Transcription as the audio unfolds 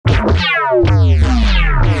Hey,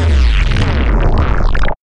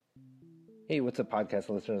 what's up, podcast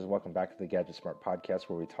listeners? Welcome back to the Gadget Smart Podcast,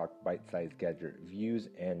 where we talk bite-sized gadget reviews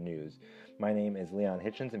and news. My name is Leon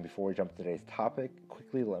Hitchens, and before we jump to today's topic,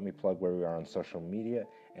 quickly let me plug where we are on social media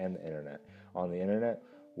and the internet. On the internet,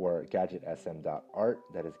 we're gadgetsm.art,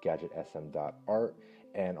 that is gadgetsm.art,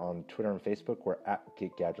 and on Twitter and Facebook, we're at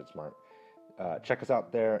GetGadgetSmart. Check us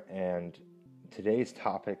out there, and today's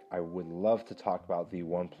topic, I would love to talk about the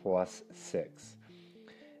OnePlus 6.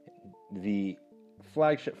 The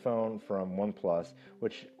flagship phone from OnePlus,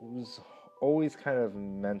 which was always kind of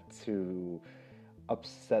meant to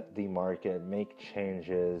upset the market, make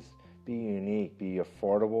changes, be unique, be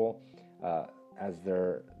affordable, as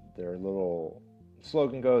their little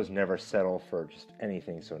slogan goes, never settle for just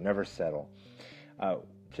anything, so never settle.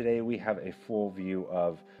 Today we have a full view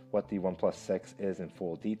of what the OnePlus 6 is in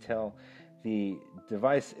full detail. The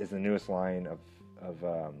device is the newest line of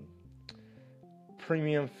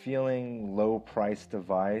premium feeling, low price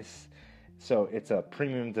device. So it's a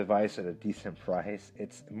premium device at a decent price.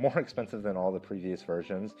 It's more expensive than all the previous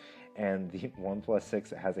versions. And the OnePlus 6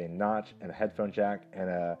 has a notch and a headphone jack and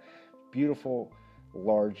a beautiful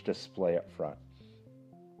large display up front.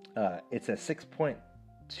 It's a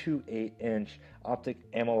 6.28-inch optic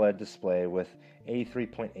AMOLED display with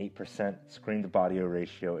 83.8% screen to body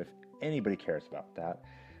ratio, if anybody cares about that.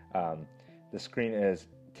 The screen is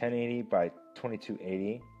 1080 by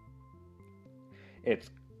 2280. It's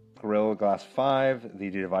Gorilla Glass 5. The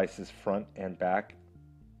device's front and back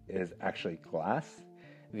is actually glass.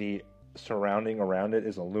 The surrounding around it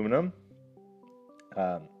is aluminum.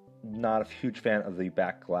 Not a huge fan of the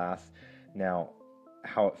back glass. Now,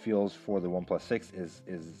 how it feels for the OnePlus 6 is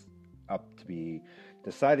up to be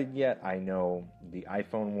decided yet. I know the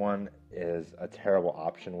iPhone one is a terrible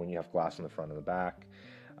option when you have glass in the front and the back.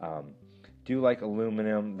 Do like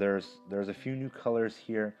aluminum. There's a few new colors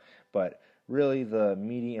here, but really the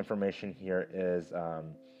meaty information here is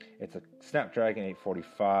it's a Snapdragon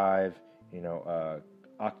 845,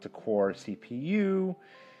 octa-core CPU.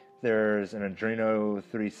 There's an Adreno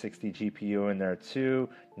 360 GPU in there too.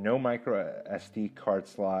 No micro SD card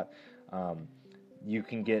slot. You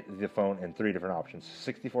can get the phone in three different options: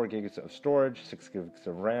 64 gigs of storage, 6 gigs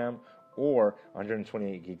of RAM, or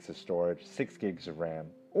 128 gigs of storage, 6 gigs of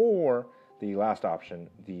RAM, or the last option,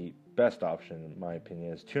 the best option in my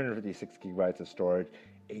opinion, is 256 gigabytes of storage,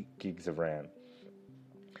 8 gigs of RAM.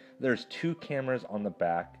 There's two cameras on the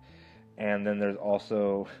back, and then there's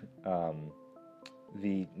also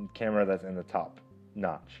the camera that's in the top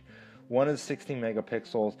notch. One is 16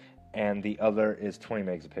 megapixels, and the other is 20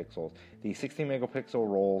 megapixels. The 16 megapixel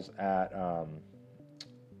rolls at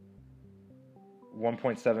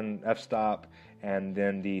 1.7 f-stop, and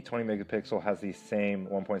then the 20 megapixel has the same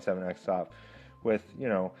 1.7 f-stop with,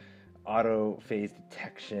 auto phase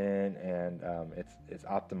detection, and it's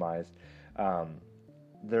optimized.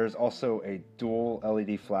 There's also a dual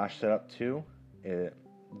LED flash setup too.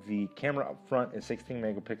 The camera up front is 16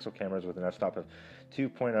 megapixel cameras with an f-stop of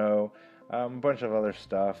 2.0, a bunch of other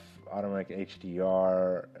stuff, automatic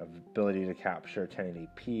HDR, ability to capture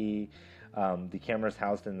 1080p. The camera is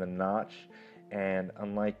housed in the notch, and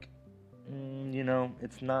unlike,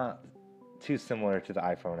 it's not too similar to the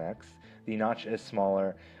iPhone X. The notch is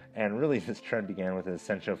smaller, and really this trend began with the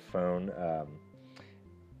Essential phone,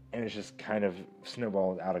 and it's just kind of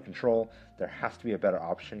snowballed out of control. There has to be a better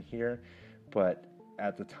option here, but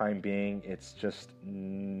at the time being, it's just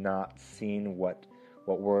not seen what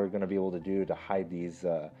we're going to be able to do to hide these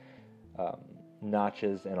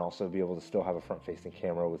notches and also be able to still have a front-facing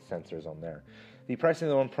camera with sensors on there. The pricing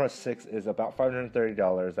of the OnePlus 6 is about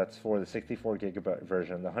 $530. That's for the 64 gigabyte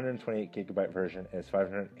version. The 128 gigabyte version is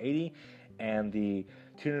 $580, and the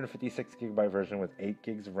 256 gigabyte version with 8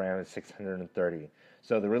 gigs of RAM is $630.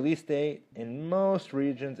 So the release date in most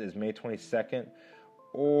regions is May 22nd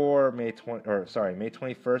or May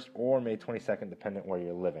 21st or May 22nd, depending where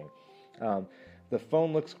you're living. The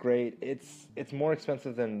phone looks great. It's more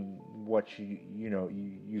expensive than what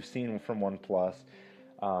you've seen from OnePlus.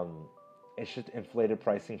 It's just inflated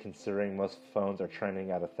pricing, considering most phones are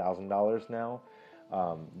trending at $1,000 now.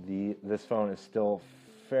 This phone is still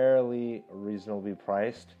fairly reasonably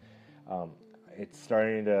priced. It's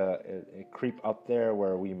starting to creep up there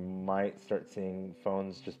where we might start seeing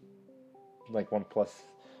phones just like OnePlus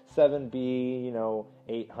 7B,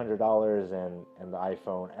 $800, and the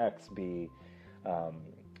iPhone X be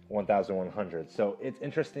 $1,100. So it's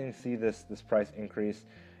interesting to see this price increase.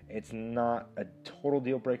 It's not a total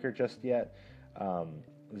deal breaker just yet.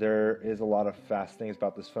 There is a lot of fast things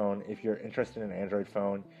about this phone. If you're interested in an Android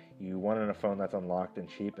phone, you want a phone that's unlocked and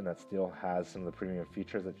cheap and that still has some of the premium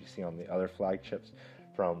features that you see on the other flagships,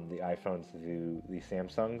 from the iPhones to the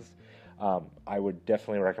Samsungs, I would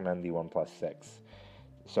definitely recommend the OnePlus 6.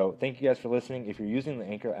 So thank you guys for listening. If you're using the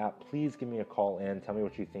Anchor app, please give me a call and tell me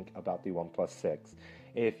what you think about the OnePlus 6.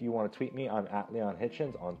 If you want to tweet me, I'm at Leon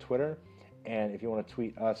Hitchens on Twitter. And if you want to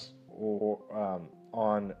tweet us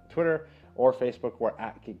on Twitter or Facebook, we're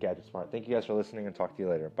at GetGadgetSmart. Thank you guys for listening, and talk to you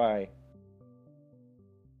later. Bye.